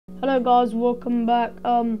Hello guys, welcome back.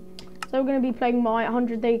 So we're gonna be playing my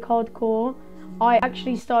 100-day hardcore. I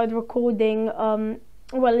actually started recording, well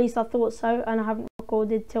at least I thought so, and I haven't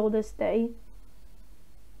recorded till this day.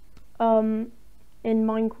 In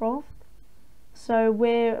Minecraft. So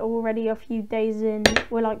we're already a few days in.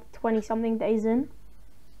 We're like 20 something days in.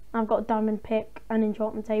 I've got a diamond pick and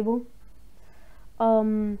enchantment table.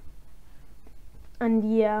 And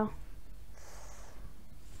yeah.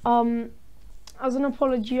 As an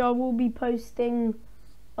apology, I will be posting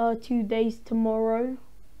 2 days tomorrow.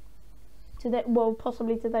 Today, well,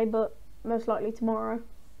 possibly today, but most likely tomorrow.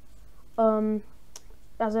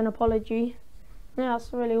 As an apology. Yeah,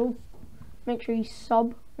 that's really all. Make sure you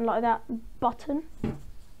sub and like that button.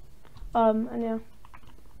 And yeah,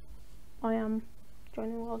 I am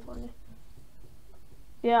joining World War.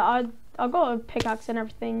 Yeah, I got a pickaxe and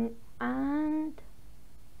everything, and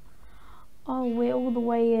oh, we're all the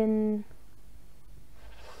way in.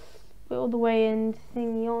 We're all the way in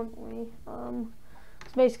thingy, aren't we? So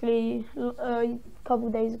basically, a couple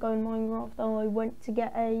of days ago in Minecraft, I went to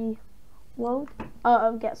get a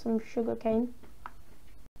get some sugar cane,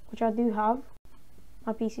 which I do have.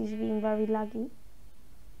 My PC is being very laggy.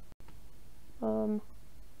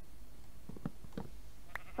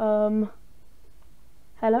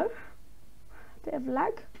 Hello? Bit of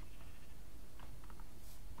lag.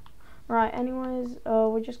 Right, anyways,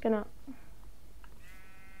 we're just gonna...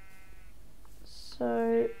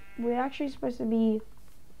 So, we're actually supposed to be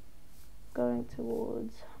going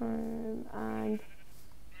towards home, and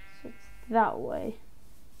so it's that way.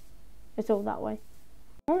 It's all that way.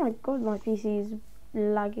 Oh my god, my PC is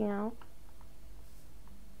lagging out.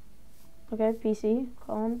 Okay, PC,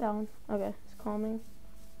 calm down. Okay, it's calming.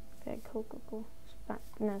 Okay, cool. It's back.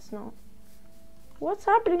 No, it's not. What's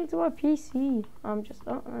happening to our PC? I'm just,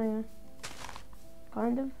 oh yeah.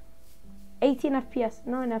 Kind of. 18 FPS,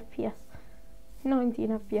 9 FPS, 19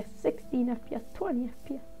 FPS, 16 FPS, 20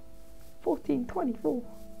 FPS, 14, 24.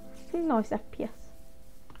 Nice FPS.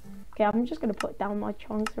 Okay, I'm just gonna put down my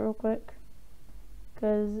chunks real quick,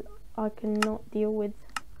 because I cannot deal with...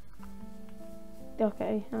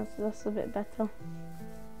 Okay, that's a bit better.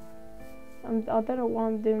 I don't know why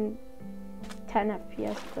I'm doing 10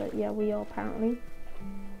 FPS, but yeah, we are apparently.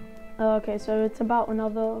 Okay, so it's about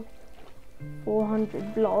another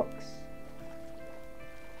 400 blocks.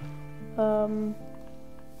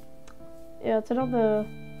 Yeah, it's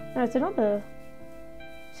another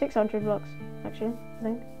 600 blocks, actually, I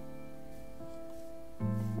think.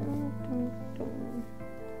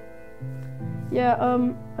 Yeah,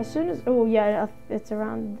 as soon as, oh yeah, it's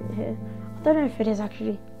around here. I don't know if it is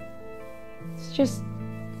actually. It's just,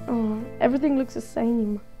 oh, everything looks the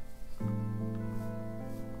same.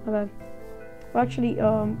 Okay, we're actually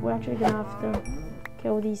gonna have to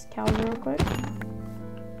kill these cows real quick.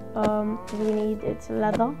 Because we need its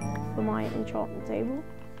leather for my enchantment table.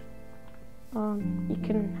 You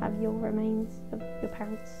can have your remains of your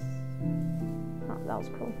parents. Oh, that was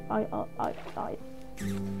cool.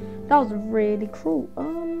 That was really cruel.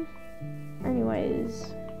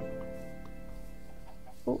 Anyways.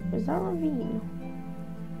 Oh, is that a ravine?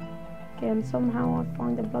 Okay, and somehow I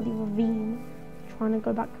find a bloody ravine trying to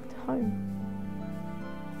go back to home.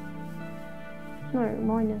 No,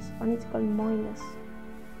 minus. I need to go minus.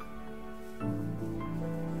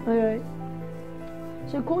 Okay.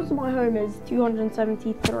 So course of my home is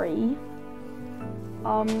 273.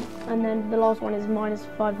 And then the last one is minus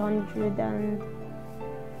 500 and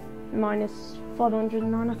minus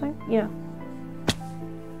 509, I think. Yeah.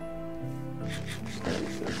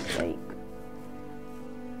 Mistake.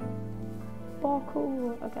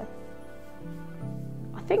 Sparkle. Okay.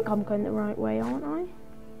 I think I'm going the right way, aren't I?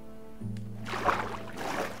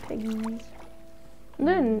 Piggies. And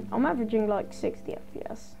then I'm averaging like 60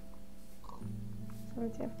 FPS.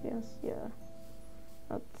 70 FPS, yeah.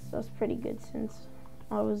 That's pretty good since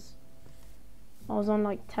I was on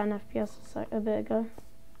like 10 FPS a bit ago.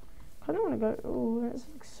 I don't want to go. Oh, this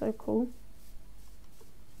looks so cool.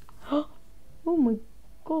 Oh my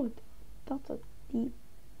god, that's a deep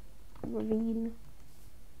ravine.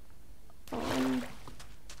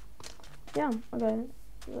 Yeah, okay.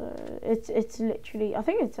 It's literally, I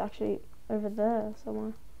think it's actually over there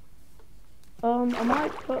somewhere. I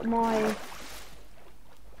might put my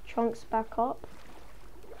chunks back up.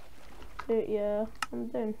 So yeah, I'm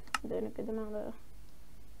doing a good amount there.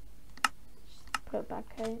 Just put it back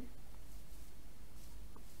in.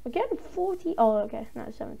 We're getting 40. Oh, okay, no,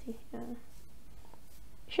 70. Yeah,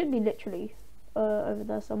 should be literally over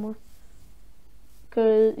there somewhere.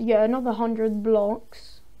 Cause yeah, another 100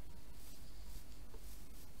 blocks.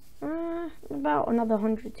 About another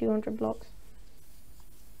 100, 200 blocks.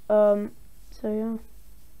 So yeah.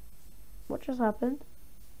 What just happened?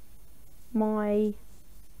 My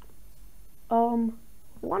 1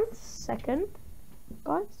 second,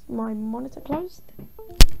 guys. My monitor closed.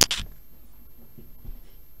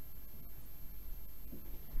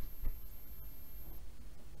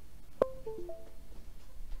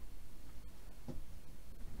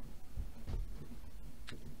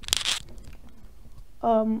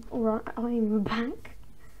 Right, I'm back.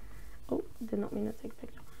 Oh, did not mean to take a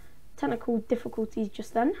picture. Technical difficulties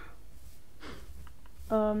just then.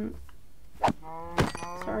 Sorry,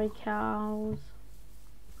 cows.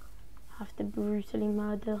 Have to brutally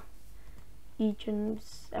murder each and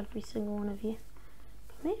every single one of you.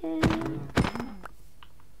 Come in. I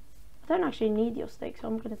don't actually need your steak, so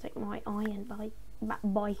I'm gonna take my iron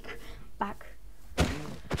bike back.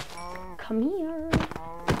 Come here.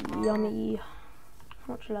 Yummy.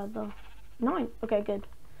 How much leather? 9. Okay, good.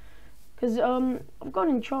 Because I've got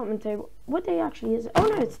an enchantment table. What day actually is it? Oh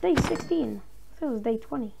no, it's day 16. I thought it was day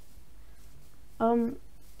 20.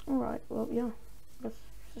 Alright, well yeah. That's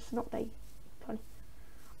just not day 20.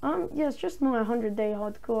 Yeah, it's just my 100-day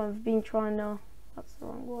hardcore. I've been trying to. That's the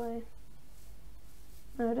wrong way.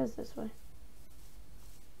 No, it is this way.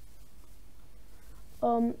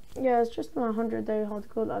 Yeah, it's just my 100-day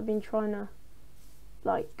hardcore that I've been trying to,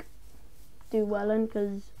 like, do well in,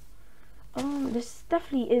 because, this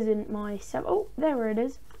definitely isn't my oh, there it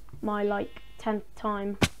is. My, like, 10th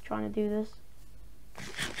time trying to do this.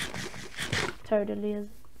 Totally is.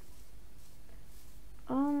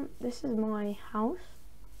 This is my house.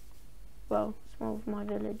 Well, it's more of my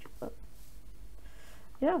village, but,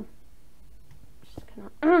 yeah. Just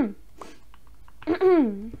gonna,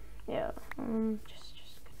 yeah,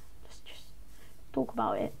 let's just talk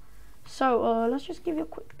about it. So, let's just give you a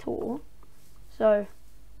quick tour. So,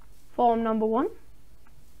 farm number 1.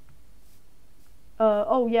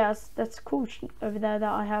 Oh yes, that's a cool sheep over there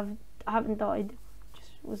that I haven't died.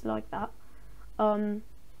 Just was like that.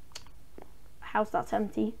 House that's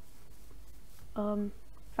empty.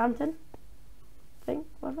 Fountain thing,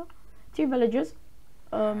 whatever. 2 villagers.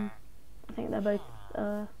 I think they're both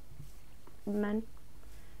men.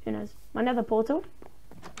 Who knows? My nether portal.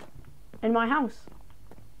 In my house.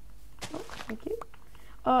 Oh, thank you.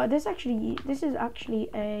 This is actually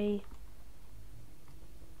a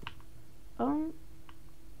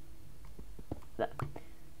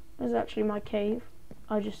this is actually my cave.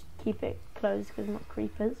 I just keep it closed because not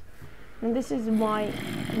creepers. And this is my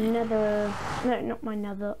nether, no, not my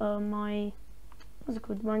nether, my, what's it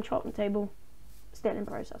called, my enchantment table. Still in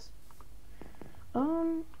process.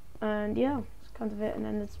 And yeah, that's kind of it. And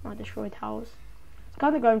then it's my destroyed house. It's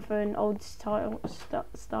kind of going for an old style,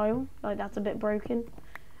 like that's a bit broken.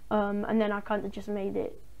 And then I kind of just made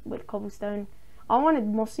it with cobblestone. I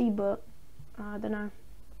wanted mossy, but I don't know.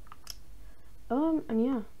 And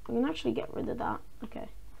yeah, I can actually get rid of that. Okay.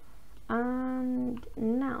 And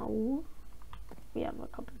now we have a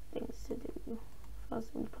couple of things to do.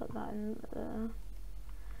 First, we put that in there.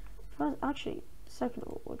 First, actually, second of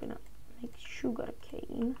all, we're gonna make sugar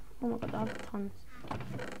cane. Oh my god, I have tons.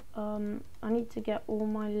 I need to get all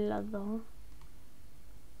my leather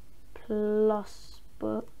plus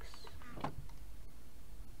books.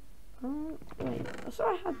 Wait, so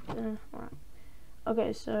I had. Alright.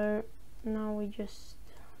 Okay, so now we just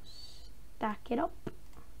stack it up to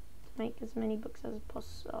make as many books as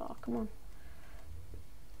possible. Oh, come on.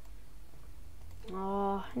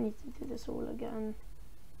 Oh, I need to do this all again.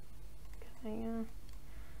 Okay, yeah.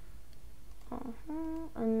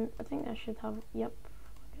 And I think I should have. Yep.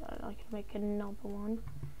 Okay, I can make another one.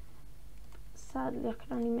 Sadly, I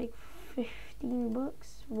can only make 15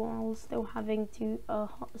 books while still having to a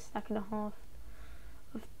stack and a half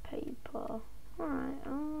of paper.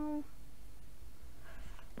 Alright,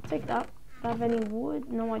 take that. Do I have any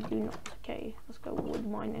wood? No, I do not. Okay, let's go wood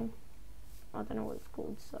mining. I don't know what it's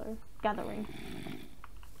called, so gathering.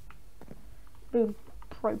 Boom.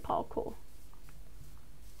 Pro parkour.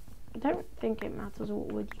 I don't think it matters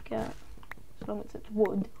what wood you get, as long as it's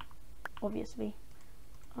wood, obviously.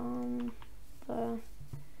 So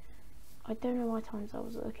I don't know why times that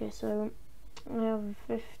was. Okay, so I have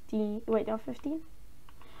 50. Wait, do I have 15?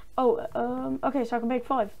 Oh, okay, so I can make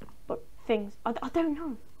 5, but things. I don't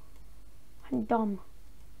know. I'm dumb.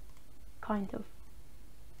 Kind of.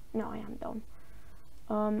 No, I am dumb.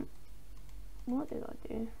 What did I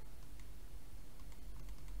do?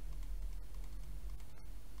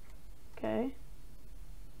 Okay.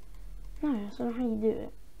 No, that's not how you do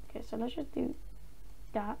it. Okay, so let's just do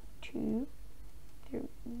that. 2,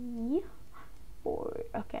 3, 4.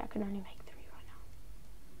 Okay, I can only make 3 right now.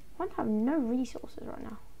 I want to have no resources right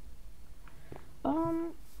now.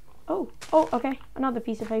 okay, another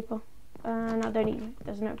piece of paper. And I don't need,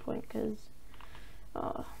 there's no point because,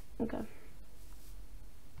 okay.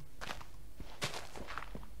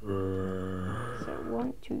 So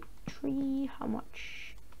 1, 2, 3, how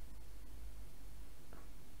much?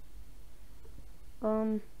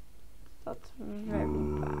 That's very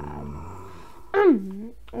bad.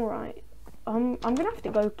 Alright. I'm gonna have to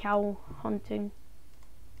go cow hunting.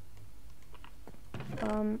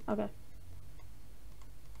 Okay.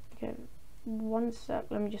 Okay, 1 sec,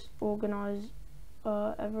 let me just organize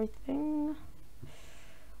everything.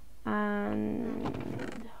 And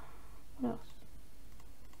what else?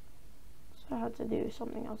 So I had to do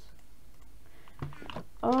something else.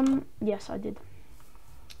 Yes, I did.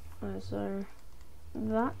 So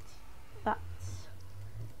that.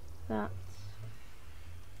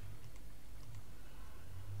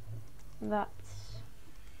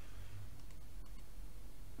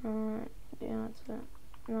 Yeah, that's it.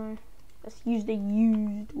 No, let's use the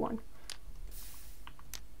used one.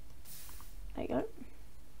 There you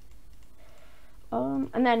go.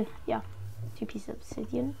 And then yeah, 2 pieces of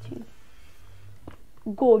obsidian. 2.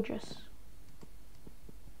 Gorgeous.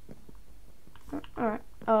 Alright.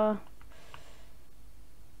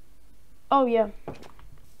 Oh yeah.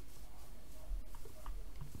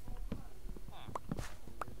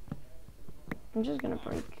 I'm just gonna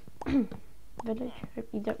break village. Hope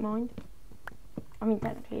you don't mind. I mean,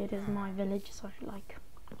 technically it is my village, so like,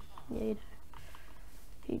 yeah, you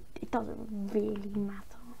know, it doesn't really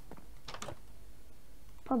matter.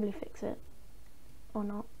 Probably fix it or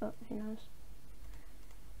not, but who knows.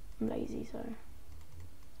 I'm lazy, so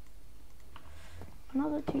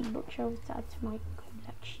another 2 bookshelves to add to my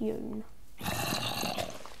collection.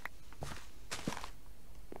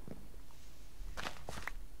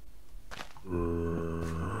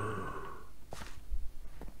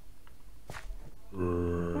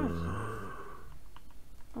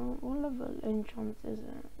 What level enchant is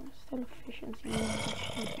it? Still efficiency.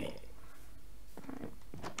 Right.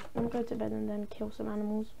 I'm gonna go to bed and then kill some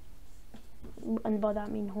animals. And by that I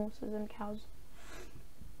mean horses and cows.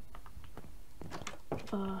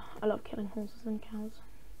 I love killing horses and cows.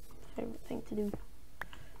 Favorite thing to do.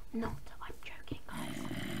 Not, I'm joking, guys.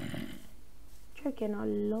 Joking, I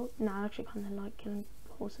love. No, I actually kind of like killing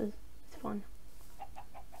horses. It's fun.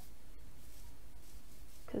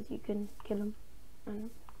 Because you can kill them. And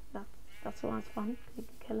that's why it's fun. You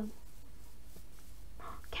can kill them.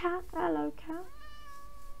 Cat, hello cat.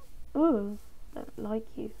 Ooh, don't like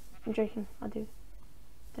you. I'm joking, I do.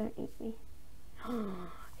 Don't eat me.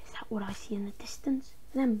 Is that what I see in the distance?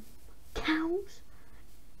 Them cows?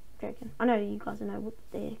 I'm joking. I know you guys know what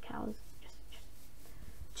they're cows.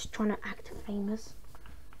 Just trying to act famous.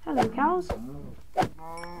 Hello cows.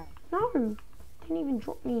 No, didn't even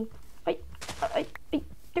drop me. Wait,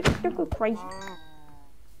 don't go crazy.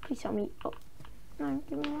 Please help me. Oh, no,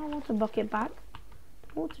 give me my water bucket back.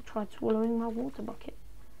 The water tried swallowing my water bucket.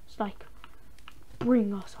 It's like,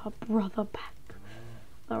 bring us our brother back.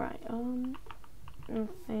 Alright,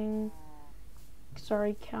 nothing.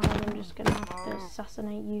 Sorry, cow, I'm just gonna have to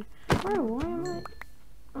assassinate you. Bro, why am I?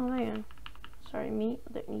 Oh, there you go. Sorry, meat,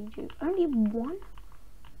 I don't need you. Only 1?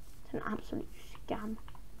 It's an absolute scam.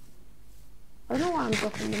 I don't know why I'm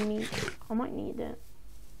dropping the meat. I might need it.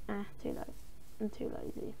 Too late. I'm too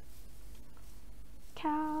lazy.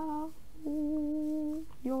 Cow,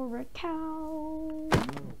 you're a cow.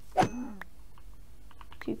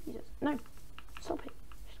 2 pieces. No, stop it.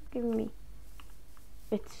 Stop giving me.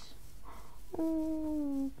 It's.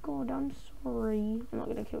 Oh God, I'm sorry. I'm not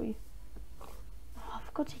gonna kill you. Oh,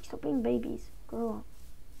 for God's sake, stop being babies. Grow up.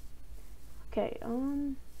 Okay.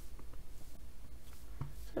 Let's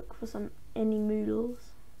look for some any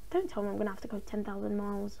noodles. Don't tell me I'm gonna have to go 10,000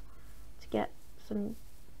 miles to get some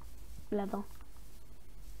leather.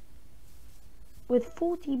 With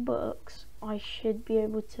 40 books, I should be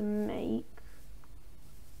able to make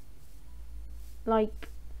like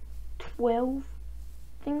 12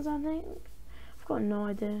 things, I think. I've got no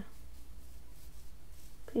idea.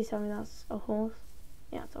 Please tell me that's a horse.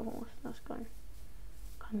 Yeah, it's a horse. Let's go.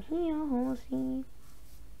 Come here, horsey.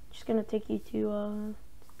 Just gonna take you to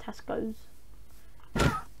Tesco's.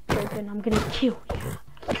 Joking, I'm gonna kill you.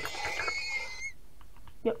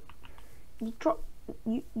 Yep. You drop.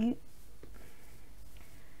 You.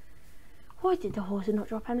 Why did the horse not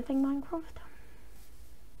drop anything, Minecraft?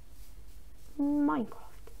 Why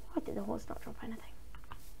did the horse not drop anything?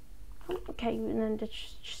 Okay, and then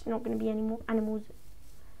there's just not going to be any more animals.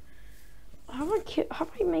 Have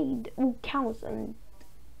I made all cows and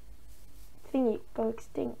thingy go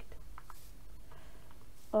extinct?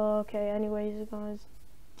 Okay, anyways, guys,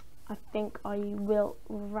 I think I will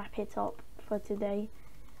wrap it up for today,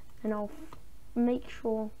 and I'll make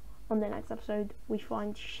sure on the next episode we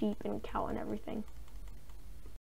find sheep and cow and everything.